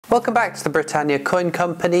Welcome back to the Britannia Coin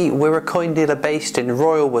Company. We're a coin dealer based in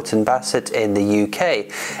Royal Wootton Bassett in the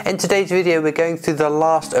UK. In today's video we're going through the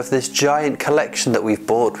last of this giant collection that we've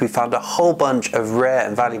bought. We found a whole bunch of rare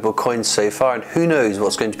and valuable coins so far, and who knows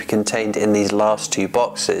what's going to be contained in these last two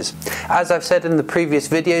boxes. As I've said in the previous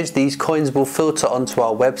videos, these coins will filter onto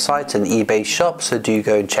our website and eBay shop, so do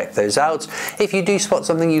go and check those out. If you do spot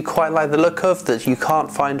something you quite like the look of that you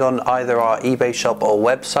can't find on either our eBay shop or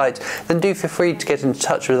website, then do feel free to get in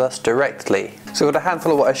touch with us directly. So we've got a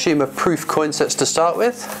handful of what I assume are proof coin sets to start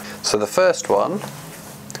with. So the first one,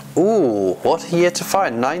 ooh, what a year to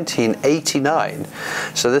find, 1989.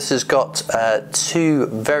 So this has got two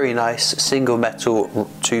very nice single metal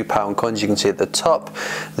 £2 coins. You can see at the top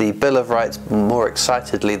the Bill of Rights, more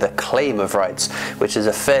excitedly the Claim of Rights, which is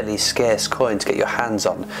a fairly scarce coin to get your hands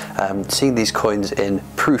on. Seeing these coins in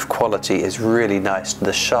proof quality is really nice,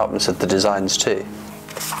 the sharpness of the designs too.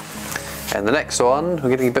 And the next one, we're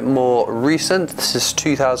getting a bit more recent. This is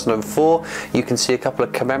 2004. You can see a couple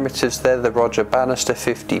of commemoratives there, the Roger Bannister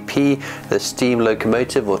 50p, the steam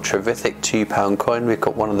locomotive or Trevithick £2 coin. We've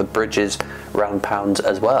got one of the Bridges round pounds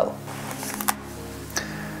as well.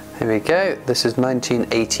 Here we go, this is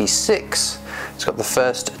 1986. It's got the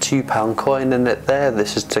first £2 coin in it there.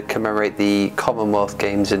 This is to commemorate the Commonwealth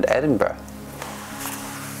Games in Edinburgh.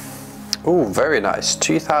 Oh, very nice.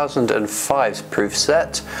 2005's proof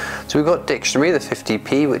set. So we've got Dictionary, the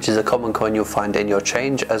 50p, which is a common coin you'll find in your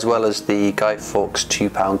change, as well as the Guy Fawkes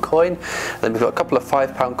 £2 coin. Then we've got a couple of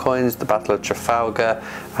 £5 coins, the Battle of Trafalgar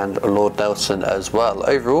and Lord Nelson as well.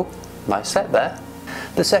 Overall, nice set there.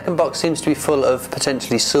 The second box seems to be full of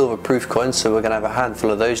potentially silver proof coins, so we're going to have a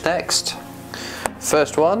handful of those next.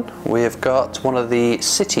 First one, we have got one of the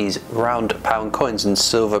City's round pound coins in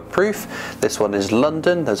silver proof. This one is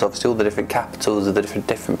London. There's obviously all the different capitals of the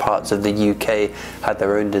different parts of the UK had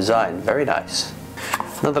their own design. Very nice.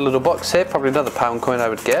 Another little box here, probably another pound coin I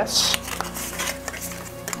would guess.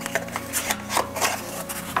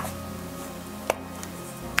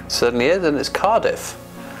 Certainly is, and it's Cardiff.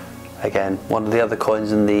 Again, one of the other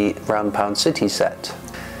coins in the round pound City set.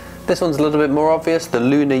 This one's a little bit more obvious, the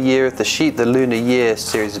Lunar Year of the Sheep. The Lunar Year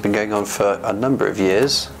series has been going on for a number of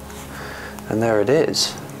years, and there it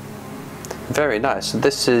is. Very nice.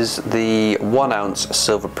 This is the 1 ounce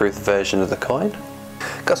silver proof version of the coin.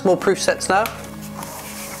 Got some more proof sets now.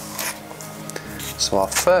 So our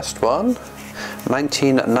first one,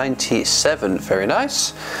 1997, very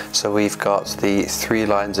nice. So we've got the 3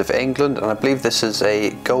 lines of England, and I believe this is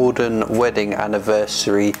a golden wedding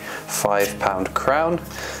anniversary £5 crown.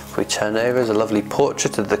 If we turn over, there's a lovely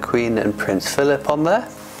portrait of the Queen and Prince Philip on there.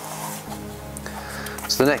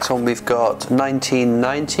 So the next one we've got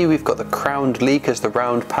 1990, we've got the Crowned Leek as the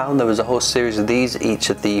round pound. There was a whole series of these, each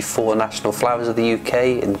of the 4 national flowers of the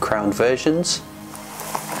UK in crowned versions.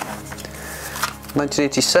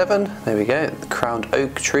 1987, there we go, the Crowned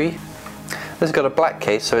Oak Tree. This has got a black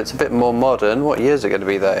case, so it's a bit more modern. What year is it going to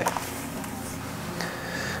be though?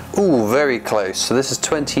 Ooh, very close. So this is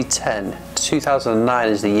 2010. 2009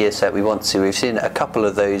 is the year set we want to see. We've seen a couple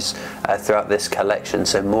of those throughout this collection,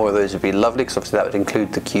 so more of those would be lovely, because obviously that would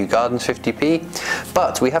include the Kew Gardens 50p.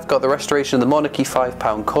 But we have got the restoration of the Monarchy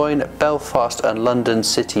 £5 coin, Belfast and London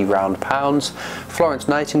City round pounds, Florence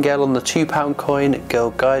Nightingale on the £2 coin,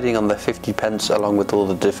 Girl Guiding on the 50p, along with all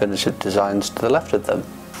the definitive designs to the left of them.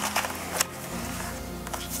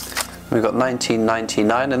 We've got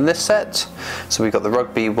 1999 in this set. So we've got the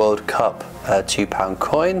Rugby World Cup £2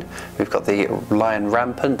 coin. We've got the Lion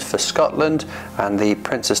Rampant for Scotland and the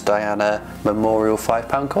Princess Diana Memorial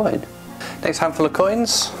 £5 coin. Next handful of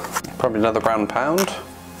coins, probably another round pound.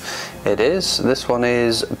 It is. This one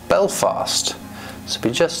is Belfast. So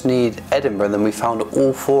we just need Edinburgh, and then we found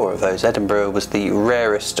all 4 of those. Edinburgh was the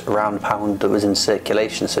rarest round pound that was in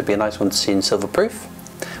circulation, so it'd be a nice one to see in silver proof.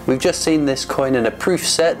 We've just seen this coin in a proof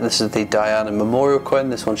set. This is the Diana Memorial coin.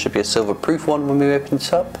 This one should be a silver proof one when we open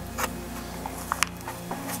it up.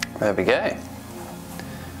 There we go.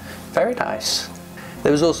 Very nice.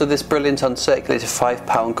 There was also this brilliant uncirculated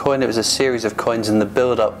 £5 coin. It was a series of coins in the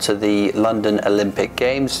build-up to the London Olympic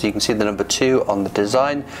Games. So you can see the number 2 on the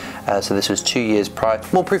design. So this was 2 years prior.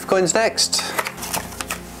 More proof coins next.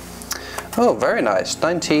 Oh, very nice.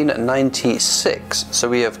 1996. So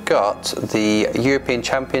we have got the European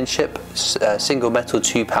Championship single metal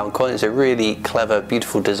 £2 coin. It's a really clever,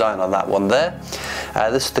 beautiful design on that one there.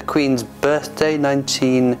 This is the Queen's birthday,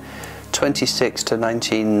 1926 to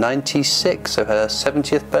 1996. So her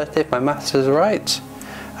 70th birthday, if my maths is right.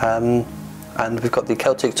 And we've got the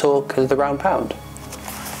Celtic Talk as the round pound.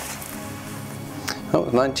 Oh,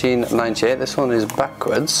 1998. This one is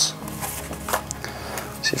backwards.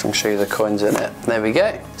 See if I can show you the coins in it. There we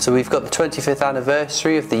go. So we've got the 25th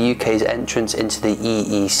anniversary of the UK's entrance into the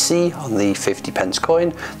EEC on the 50p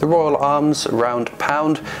coin, the Royal Arms round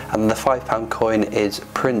pound, and the £5 coin is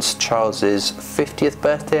Prince Charles's 50th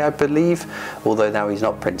birthday, I believe, although now he's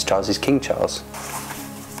not Prince Charles, he's King Charles.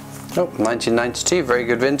 Oh, 1992, very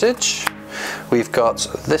good vintage. We've got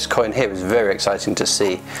this coin here, is very exciting to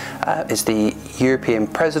see. It's the European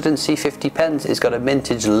Presidency 50p. It's got a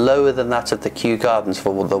mintage lower than that of the Kew Gardens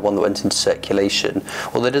for the one that went into circulation.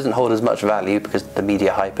 Although it doesn't hold as much value because of the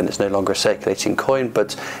media hype and it's no longer a circulating coin,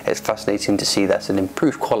 but it's fascinating to see that's an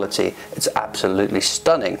improved quality. It's absolutely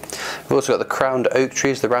stunning. We've also got the crowned oak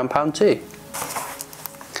trees, the round pound too.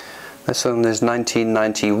 This one is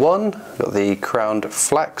 1991. Got the crowned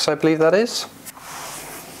flax, I believe that is.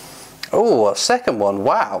 Oh, a second one,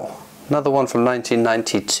 wow. Another one from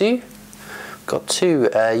 1992. Got two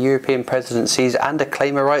European presidencies and a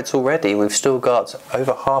claim of rights already. We've still got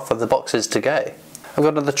over half of the boxes to go. I've got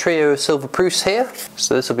another trio of silver proofs here.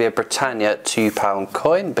 So this will be a Britannia £2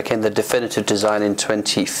 coin. Became the definitive design in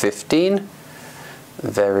 2015.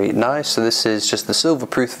 Very nice. So this is just the silver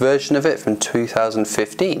proof version of it from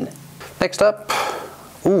 2015. Next up,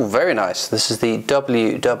 ooh, very nice. This is the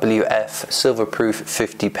WWF Silverproof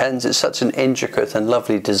 50p. It's such an intricate and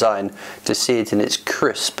lovely design. To see it in its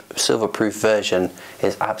crisp silverproof version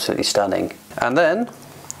is absolutely stunning. And then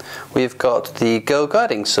we've got the Girl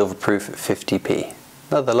Guiding Silverproof 50p.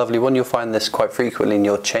 Another lovely one. You'll find this quite frequently in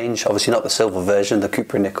your change. Obviously not the silver version, the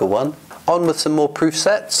Cooper nickel one. On with some more proof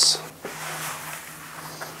sets.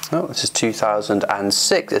 Oh, this is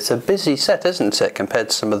 2006. It's a busy set, isn't it, compared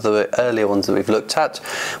to some of the earlier ones that we've looked at.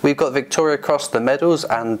 We've got Victoria Cross, the medals,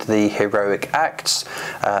 and the heroic acts.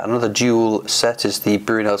 Another dual set is the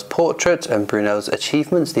Brunel's portrait and Brunel's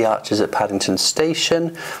achievements, the arches at Paddington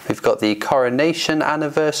Station. We've got the coronation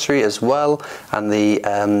anniversary as well, and the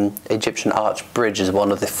Egyptian Arch Bridge is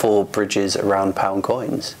one of the 4 bridges around pound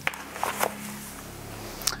coins.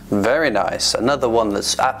 Very nice. Another one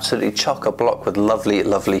that's absolutely chock-a-block with lovely,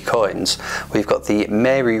 lovely coins. We've got the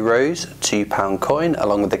Mary Rose £2 coin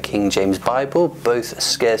along with the King James Bible, both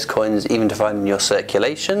scarce coins even to find in your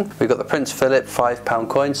circulation. We've got the Prince Philip £5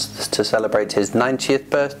 coins to celebrate his 90th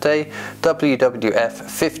birthday, WWF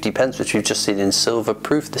 50p, which we've just seen in silver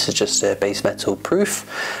proof. This is just a base metal proof.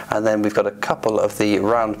 And then we've got a couple of the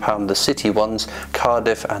round pound, the city ones,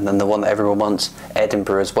 Cardiff, and then the one that everyone wants,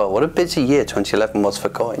 Edinburgh as well. What a busy year 2011 was for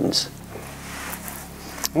coins.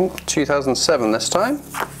 Oh, 2007 this time.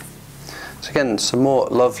 So again, some more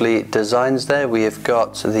lovely designs there. We have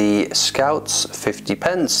got the Scouts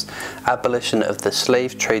 50p, Abolition of the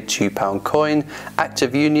Slave Trade £2 coin, Act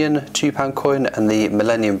of Union £2 coin, and the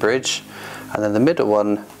Millennium Bridge. And then the middle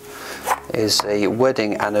one is a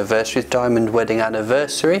wedding anniversary, diamond wedding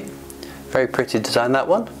anniversary. Very pretty design, that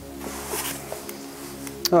one.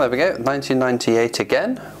 Oh, there we go, 1998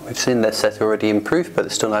 again. We've seen this set already improved, but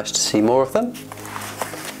it's still nice to see more of them.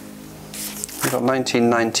 We've got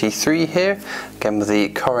 1993 here, again with the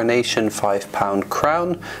Coronation £5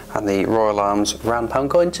 crown and the Royal Arms round pound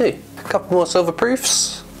coin too. A couple more silver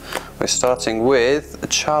proofs. We're starting with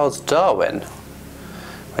Charles Darwin,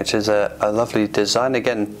 which is a lovely design.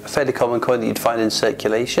 Again, a fairly common coin that you'd find in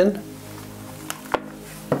circulation.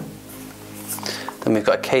 Then we've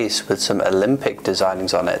got a case with some Olympic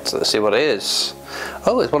designings on it. So let's see what it is.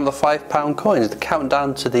 Oh, it's one of the £5 coins. The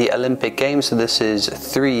countdown to the Olympic Games. So this is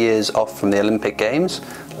 3 years off from the Olympic Games.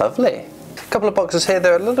 Lovely. A couple of boxes here.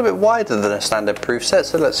 They're a little bit wider than a standard proof set.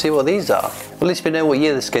 So let's see what these are. Well, at least we know what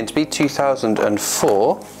year this is going to be.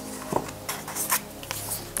 2004.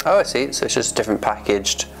 Oh, I see. So it's just a different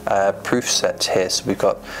packaged proof set here. So we've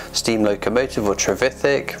got steam locomotive or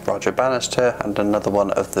Trevithick, Roger Bannister, and another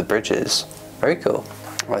one of the bridges. Very cool.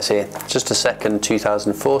 I see. Just a second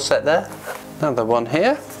 2004 set there. Another one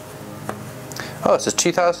here. Oh, it's a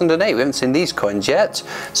 2008. We haven't seen these coins yet.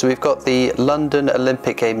 So we've got the London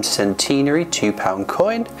Olympic Games Centenary £2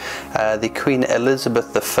 coin, the Queen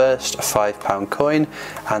Elizabeth I £5 coin,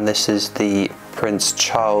 and this is the Prince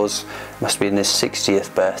Charles, must be in his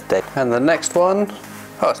 60th birthday. And the next one,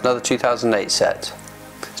 oh, it's another 2008 set.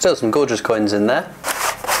 Still some gorgeous coins in there.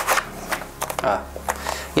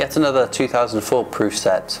 Yet another 2004 proof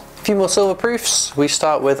set. A few more silver proofs. We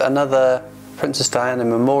start with another Princess Diana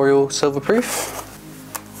Memorial silver proof.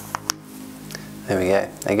 There we go.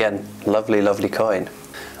 Again, lovely, lovely coin.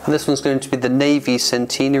 And this one's going to be the Navy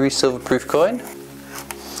Centenary silver proof coin.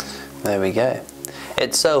 There we go.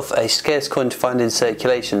 Itself a scarce coin to find in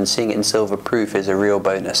circulation. Seeing it in silver proof is a real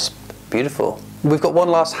bonus. Beautiful. We've got one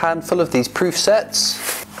last handful of these proof sets.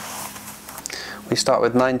 We start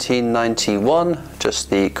with 1991, just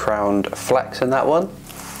the crowned flax in that one.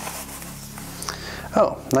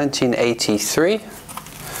 Oh, 1983.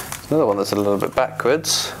 Another one that's a little bit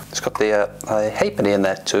backwards. It's got the halfpenny in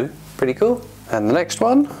there too. Pretty cool. And the next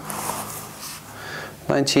one,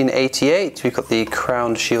 1988. We've got the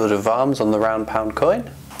crowned shield of arms on the round pound coin.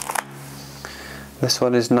 This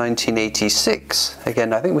one is 1986.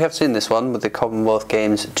 Again, I think we have seen this one with the Commonwealth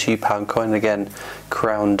Games £2 coin. Again,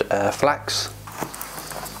 crowned flax.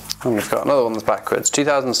 And we've got another one that's backwards.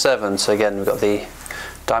 2007. So again, we've got the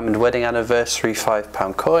Diamond Wedding Anniversary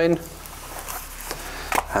 £5 coin.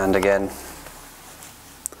 And again,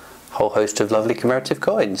 a whole host of lovely commemorative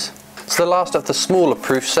coins. So the last of the smaller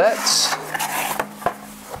proof sets.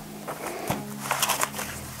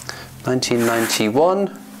 1991.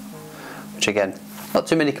 Which again, not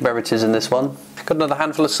too many commemoratives in this one. Got another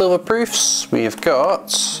handful of silver proofs. We've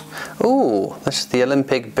got, ooh, this is the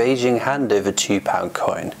Olympic Beijing Handover £2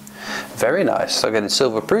 coin. Very nice. So again, it's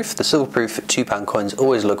silver proof. The silver proof £2 coins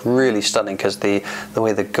always look really stunning because the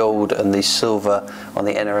way the gold and the silver on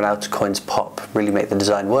the inner and outer coins pop really make the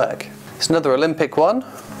design work. It's another Olympic one.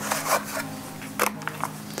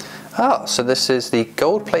 Ah, so this is the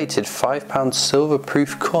gold-plated £5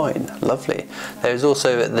 silver-proof coin. Lovely. There's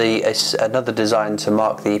also another design to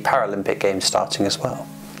mark the Paralympic Games starting as well.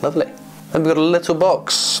 Lovely. Then we've got a little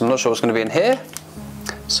box. I'm not sure what's going to be in here.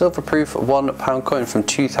 Silver-proof £1 coin from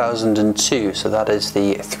 2002. So that is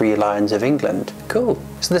the Three Lions of England. Cool.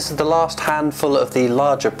 So this is the last handful of the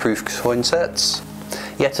larger proof coin sets.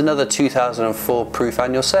 Yet another 2004 proof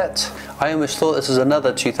annual set. I almost thought this was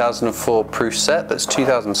another 2004 proof set, but it's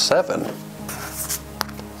 2007.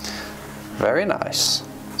 Very nice.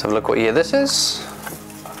 Let's have a look what year this is.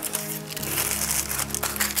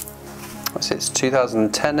 It's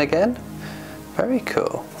 2010 again. Very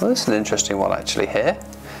cool. Well, this is an interesting one actually here.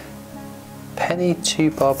 Penny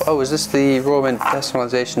 2 bob. Oh, is this the Royal Mint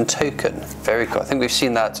personalisation token? Very cool. I think we've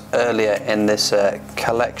seen that earlier in this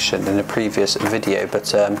collection in a previous video,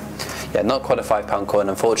 but yeah, not quite a £5 coin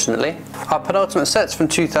unfortunately. Our penultimate set's from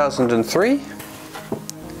 2003.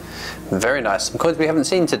 Very nice. Some coins we haven't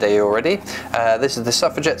seen today already. This is the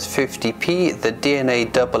Suffragettes 50p, the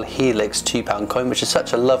DNA Double Helix £2 coin, which is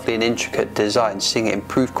such a lovely and intricate design. Seeing it in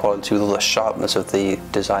proof quality with all the sharpness of the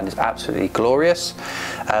design is absolutely glorious.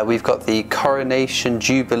 We've got the Coronation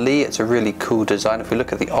Jubilee. It's a really cool design. If we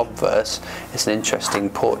look at the obverse, it's an interesting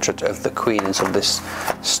portrait of the Queen and sort of this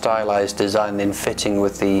stylized design then fitting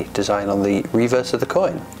with the design on the reverse of the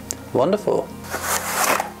coin. Wonderful.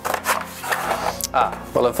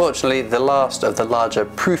 Well, unfortunately the last of the larger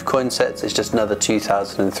proof coin sets is just another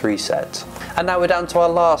 2003 set. And now we're down to our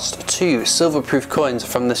last two silver proof coins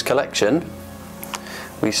from this collection.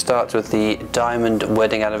 We start with the Diamond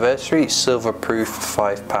Wedding Anniversary silver proof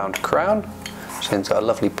 £5 crown, which has got a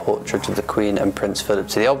lovely portrait of the Queen and Prince Philip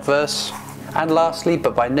to the obverse. And lastly,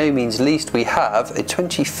 but by no means least, we have a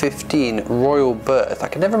 2015 royal birth. I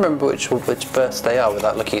can never remember which births they are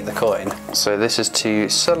without looking at the coin. So this is to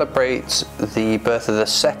celebrate the birth of the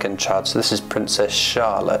second child. So this is Princess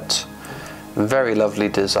Charlotte. Very lovely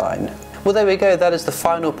design. Well, there we go. That is the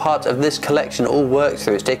final part of this collection all worked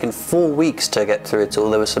through. It's taken 4 weeks to get through it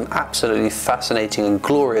all. There were some absolutely fascinating and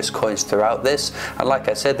glorious coins throughout this. And like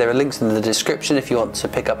I said, there are links in the description if you want to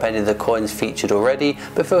pick up any of the coins featured already.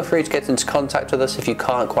 But feel free to get into contact with us if you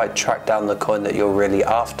can't quite track down the coin that you're really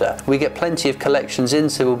after. We get plenty of collections in,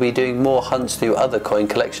 so we'll be doing more hunts through other coin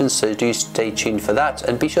collections. So do stay tuned for that.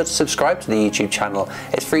 And be sure to subscribe to the YouTube channel.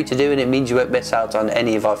 It's free to do and it means you won't miss out on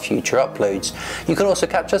any of our future uploads. You can also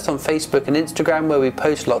catch us on Facebook and Instagram, where we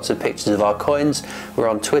post lots of pictures of our coins. We're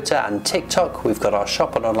on Twitter and TikTok. We've got our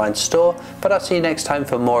shop and online store. But I'll see you next time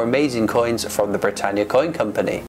for more amazing coins from the Britannia Coin Company.